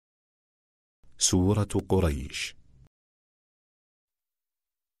سورة قريش.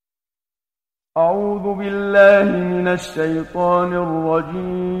 أعوذ بالله من الشيطان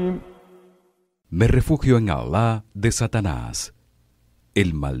الرجيم. Me refugio en Allah de Satanás,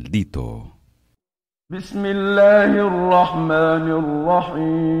 el maldito. بسم الله الرحمن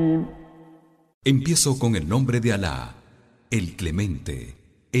الرحيم. Empiezo con el nombre de Alá, el Clemente,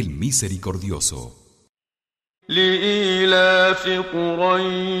 el Misericordioso. لإيلاف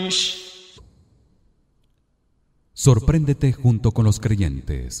قريش. Sorpréndete junto con los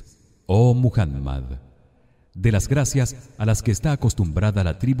creyentes, oh Muhammad, de las gracias a las que está acostumbrada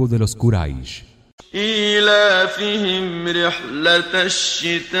la tribu de los Quraysh. إيلافهم رحلة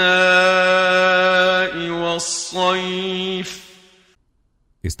الشتاء والصيف.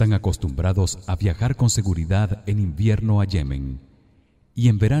 Están acostumbrados a viajar con seguridad en invierno a Yemen y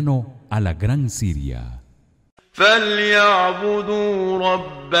en verano a la Gran Siria. فليعبدوا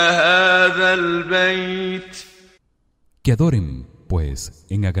رب هذا البيت. Que adoren, pues,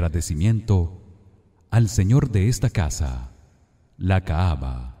 en agradecimiento al Señor de esta casa, la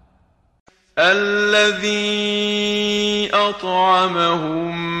Kaaba, الذي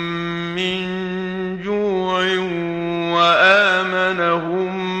أطعمهم من جوع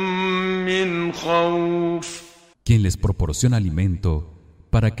وآمنهم من خوف. quien les proporciona alimento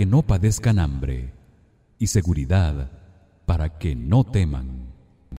para que no padezcan hambre y seguridad para que no teman.